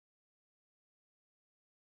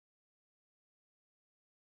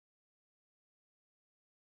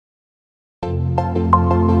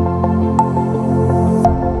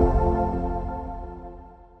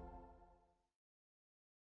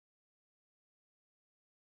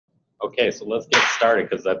Okay, so let's get started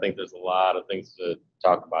because I think there's a lot of things to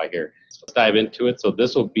talk about here. So let's dive into it. So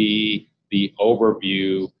this will be the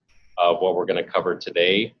overview of what we're going to cover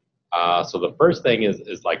today. So the first thing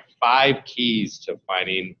is like 5 keys to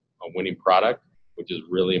finding a winning product, which is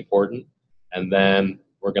really important. And then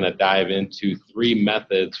we're going to dive into 3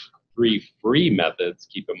 methods, 3 free methods,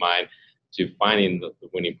 keep in mind, to finding the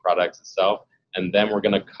winning products itself. And then we're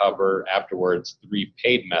going to cover afterwards 3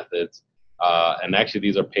 paid methods. And actually,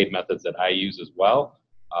 these are paid methods that I use as well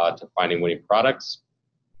to finding winning products.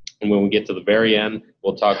 And when we get to the very end,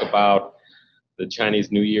 we'll talk about the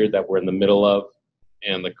Chinese New Year that we're in the middle of,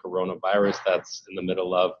 and the coronavirus that's in the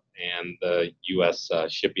middle of, and the U.S.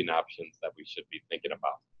 Shipping options that we should be thinking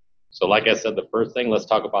about. So like I said, the first thing, let's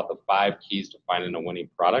talk about the 5 keys to finding a winning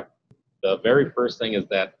product. The very first thing is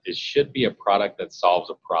that it should be a product that solves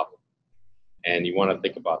a problem. And you want to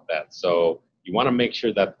think about that. So you want to make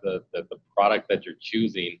sure that the product that you're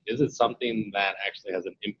choosing, is it something that actually has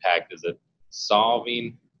an impact? Is it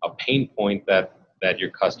solving a pain point that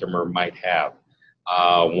your customer might have?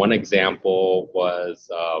 One example was,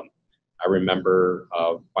 I remember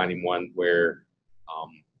finding one where,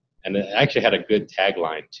 and it actually had a good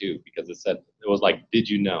tagline too, because it was like, did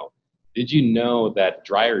you know? Did you know that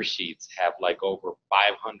dryer sheets have like over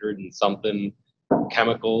 500 and something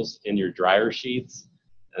chemicals in your dryer sheets?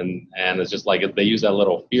 And it's just like they use that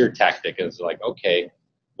little fear tactic. And it's like, okay,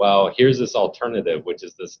 well, here's this alternative, which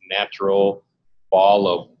is this natural ball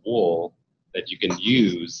of wool that you can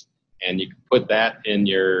use, and you can put that in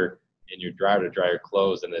your dryer to dry your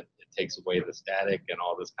clothes, and it takes away the static and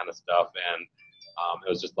all this kind of stuff. And it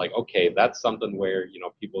was just like, okay, that's something where,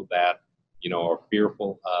 people that, are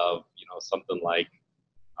fearful of, something like,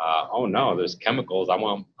 oh no, there's chemicals. I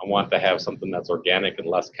want to have something that's organic and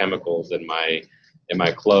less chemicals in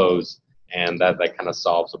my clothes, and that kind of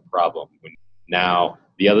solves a problem. Now,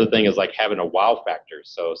 the other thing is like having a wow factor,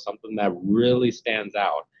 so something that really stands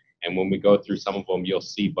out. And when we go through some of them, you'll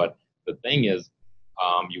see. But the thing is,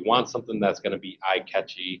 you want something that's going to be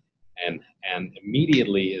eye-catchy and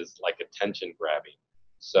immediately is like attention grabbing.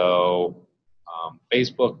 So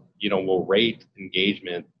Facebook, will rate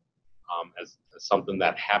engagement as something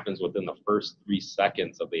that happens within the first 3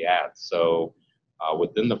 seconds of the ad. So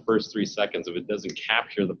within the first 3 seconds, if it doesn't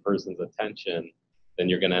capture the person's attention, then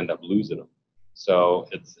you're going to end up losing them. So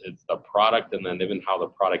it's the product, and then even how the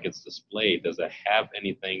product gets displayed. Does it have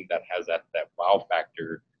anything that has that wow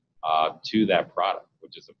factor to that product,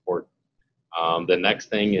 which is important. The next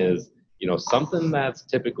thing is, something that's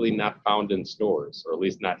typically not found in stores, or at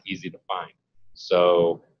least not easy to find.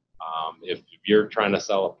 So if you're trying to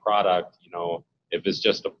sell a product, if it's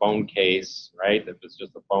just a phone case, right? If it's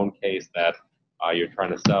just a phone case that you're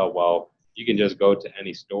trying to sell, well, you can just go to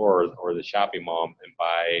any store or the shopping mall and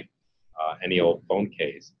buy any old phone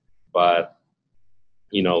case. But,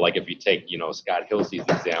 like if you take, Scott Hilsey's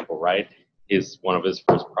example, right? One of his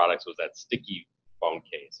first products was that sticky phone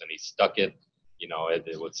case, and he stuck it,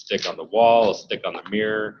 it would stick on the wall, stick on the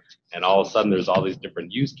mirror, and all of a sudden there's all these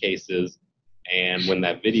different use cases. And when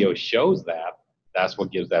that video shows that, that's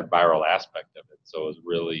what gives that viral aspect of it. So it's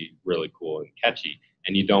really, really cool and catchy.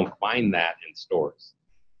 And you don't find that in stores.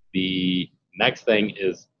 The next thing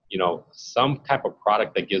is, some type of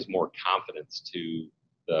product that gives more confidence to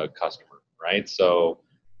the customer, right? So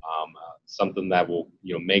something that will,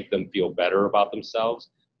 make them feel better about themselves,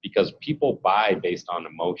 because people buy based on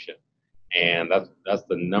emotion. And that's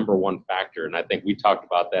the number one factor. And I think we talked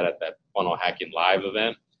about that at that Funnel Hacking Live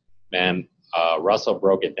event. Man, Russell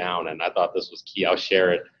broke it down, and I thought this was key. I'll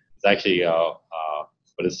share it. It's actually,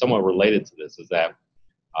 but it's somewhat related to this, is that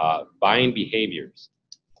buying behaviors,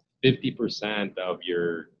 50% of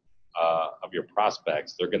your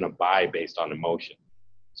prospects, they're going to buy based on emotion.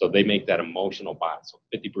 So they make that emotional buy. So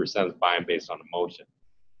 50% is buying based on emotion.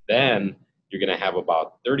 Then you're going to have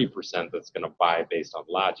about 30% that's going to buy based on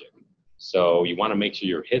logic. So you want to make sure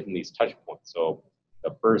you're hitting these touch points. So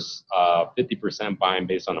the first 50% buying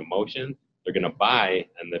based on emotion, they're going to buy,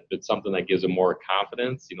 and if it's something that gives them more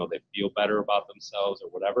confidence, they feel better about themselves or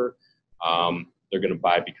whatever, they're going to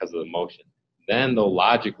buy because of the emotion. Then they'll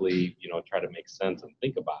logically, try to make sense and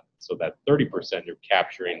think about it. So that 30% you're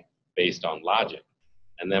capturing based on logic.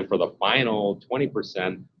 And then for the final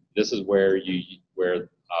 20%, this is where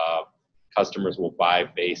customers will buy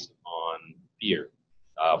based on fear.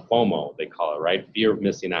 FOMO, they call it, right? Fear of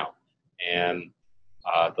missing out. And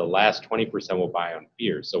the last 20% will buy on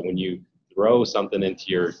fear. So when you throw something into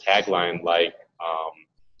your tagline like,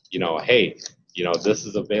 hey, this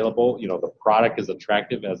is available, the product is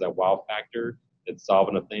attractive as a wow factor, it's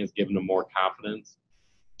solving a thing, it's giving them more confidence.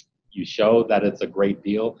 You show that it's a great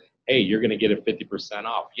deal, hey, you're going to get it 50%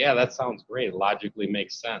 off. Yeah, that sounds great. It logically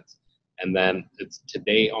makes sense. And then it's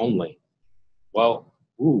today only. Well,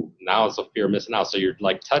 ooh, now it's a fear of missing out. So you're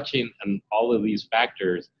like touching on all of these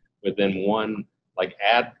factors within one like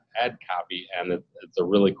ad copy, and it's a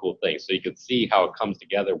really cool thing. So you can see how it comes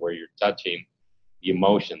together where you're touching the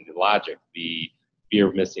emotion, the logic, the fear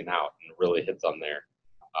of missing out, and it really hits on there,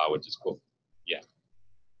 which is cool. Yeah.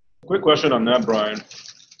 Quick question on that, Brian.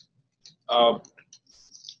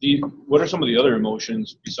 What are some of the other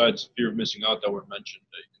emotions besides fear of missing out that were mentioned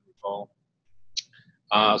that you can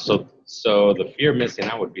recall? So the fear of missing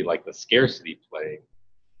out would be like the scarcity play,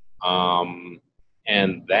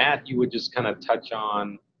 and that you would just kind of touch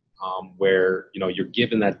on where you're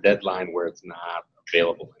given that deadline where it's not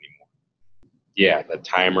available anymore. Yeah, the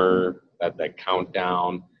timer, that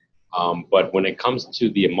countdown. But when it comes to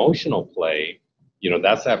the emotional play,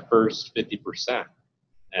 that's that first 50%.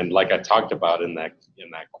 And like I talked about in that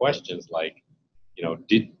questions, like,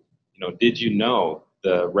 did you know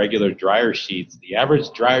the regular dryer sheets, the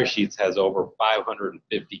average dryer sheets has over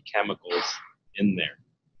 550 chemicals in there?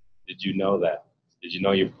 Did you know that? Did you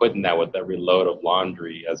know you're putting that with every load of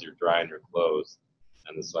laundry as you're drying your clothes?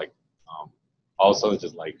 And it's like, all of a sudden it's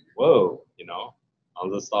just like, whoa,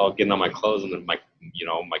 I'm just all getting on my clothes and then my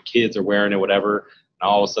kids are wearing it, whatever. And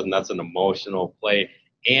all of a sudden that's an emotional play.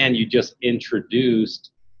 And you just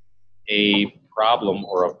introduced a problem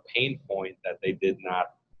or a pain point that they did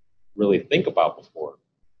not really think about before.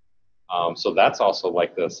 So that's also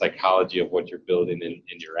like the psychology of what you're building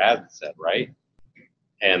in your ad set, right?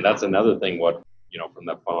 And that's another thing from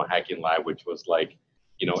that funnel hacking live, which was like,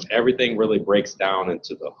 everything really breaks down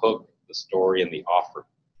into the hook, the story, and the offer.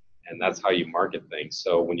 And that's how you market things.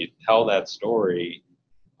 So when you tell that story,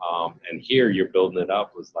 and here you're building it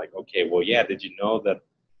up, was like, okay, well, yeah, did you know that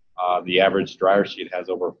the average dryer sheet has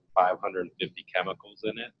over 550 chemicals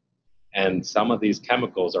in it? And some of these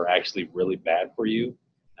chemicals are actually really bad for you.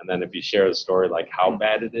 And then if you share the story, like how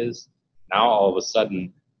bad it is, now all of a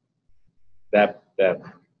sudden that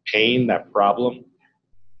pain, that problem,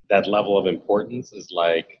 that level of importance is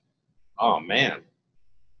like, oh man,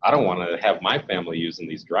 I don't want to have my family using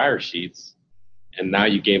these dryer sheets. And now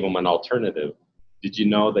you gave them an alternative. Did you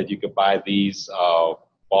know that you could buy these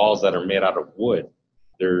balls that are made out of wood?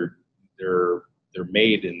 They're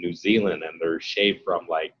made in New Zealand and they're shaved from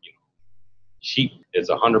sheep. It's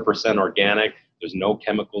 100% organic. There's no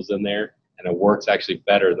chemicals in there, and it works actually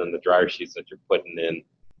better than the dryer sheets that you're putting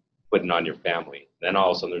on your family. Then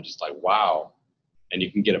all of a sudden they're just like, wow. And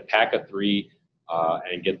you can get a pack of 3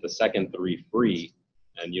 and get the second 3 free.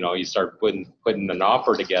 And you start putting an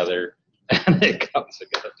offer together and it comes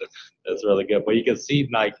together. That's really good. But you can see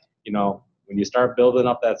when you start building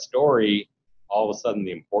up that story, all of a sudden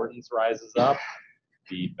the importance rises up,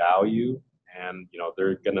 the value, and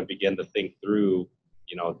they're going to begin to think through,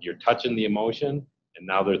 you're touching the emotion, and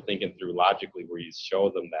now they're thinking through logically where you show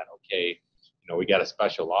them that, okay, we got a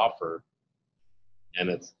special offer, and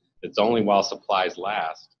it's only while supplies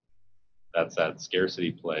last. That's that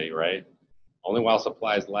scarcity play, right? Only while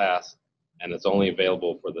supplies last, and it's only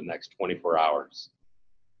available for the next 24 hours.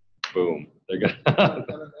 Boom. They're gonna.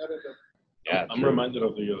 Yeah, I'm reminded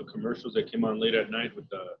of the commercials that came on late at night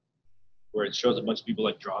where it shows a bunch of people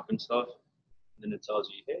like dropping stuff, and then it tells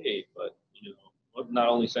you, hey, but we'll not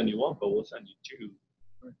only send you one, but we'll send you 2.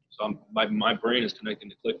 So my brain is connecting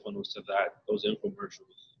the ClickFunnels to those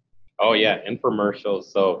infomercials. Oh yeah, infomercials.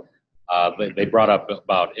 So they brought up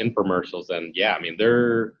about infomercials, and yeah, I mean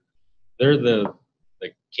they're the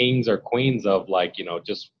kings or queens of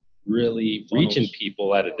just really reaching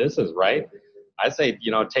people at a distance, right? I say,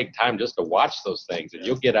 take time just to watch those things, and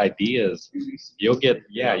you'll get ideas. You'll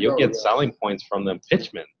get selling points from them.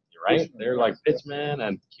 Pitchmen, right? They're like pitchmen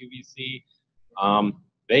and QVC.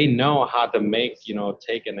 They know how to make,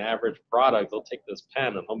 take an average product. They'll take this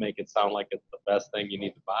pen and they'll make it sound like it's the best thing you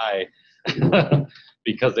need to buy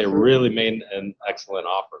because they really made an excellent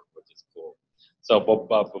offer, which is cool. So,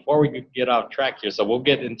 but before we get off track here, so we'll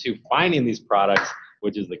get into finding these products,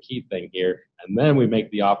 which is the key thing here, and then we make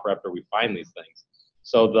the offer after we find these things.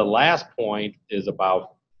 So the last point is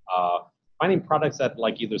about finding products that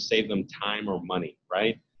either save them time or money,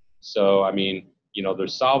 right? So I mean,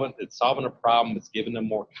 it's solving a problem, it's giving them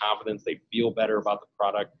more confidence, they feel better about the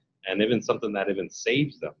product, and even something that even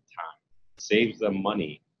saves them time, saves them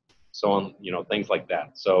money, so on, things like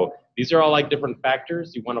that. So these are all different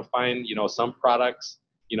factors. You want to find, some products,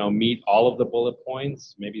 meet all of the bullet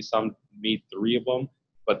points, maybe some meet 3 of them,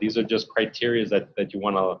 but these are just criteria that you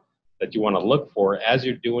want to look for as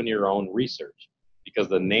you're doing your own research, because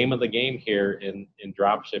the name of the game here in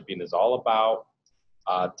drop shipping is all about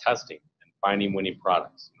testing and finding winning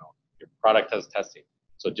products. Your product has testing.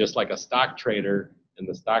 So just like a stock trader in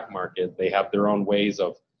the stock market, they have their own ways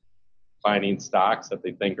of finding stocks that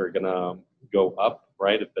they think are going to go up,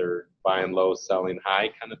 right? If they're buying low, selling high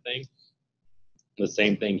kind of thing. The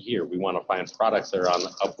same thing here. We want to find products that are on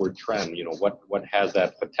the upward trend. What has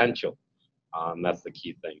that potential? That's the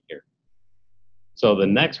key thing here. So the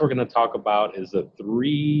next we're going to talk about is the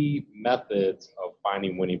 3 methods of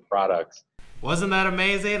finding winning products. Wasn't that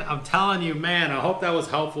amazing? I'm telling you, man, I hope that was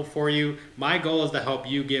helpful for you. My goal is to help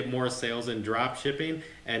you get more sales in drop shipping.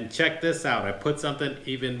 And check this out. I put something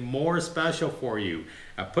even more special for you.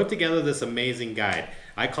 I put together this amazing guide.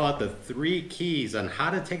 I call it the 3 keys on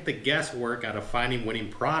how to take the guesswork out of finding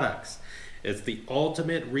winning products. It's the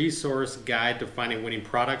ultimate resource guide to finding winning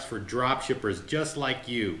products for drop shippers just like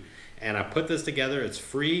you. And I put this together. It's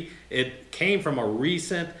free. It came from a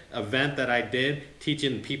recent event that I did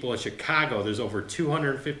teaching people in Chicago. There's over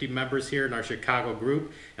 250 members here in our Chicago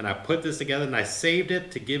group. And I put this together and I saved it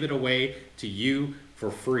to give it away to you for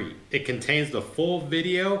free. It contains the full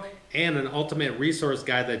video and an ultimate resource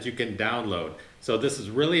guide that you can download. So this is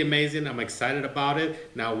really amazing. I'm excited about it.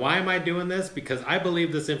 Now, why am I doing this? Because I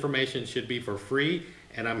believe this information should be for free,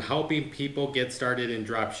 and I'm helping people get started in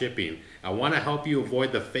drop shipping. I want to help you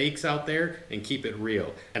avoid the fakes out there and keep it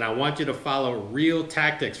real. And I want you to follow real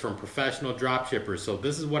tactics from professional drop shippers. So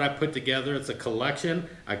this is what I put together. It's a collection.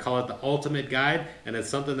 I call it the ultimate guide, and it's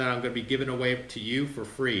something that I'm going to be giving away to you for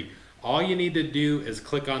free. All you need to do is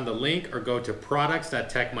click on the link or go to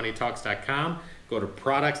products.techmoneytalks.com. Go to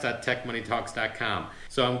products.techmoneytalks.com.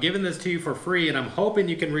 So I'm giving this to you for free, and I'm hoping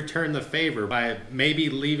you can return the favor by maybe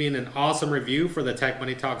leaving an awesome review for the Tech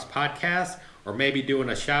Money Talks podcast, or maybe doing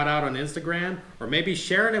a shout out on Instagram, or maybe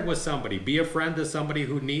sharing it with somebody. Be a friend to somebody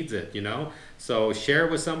who needs it, So share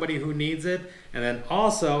it with somebody who needs it. And then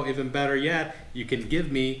also, even better yet, you can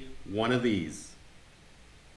give me one of these.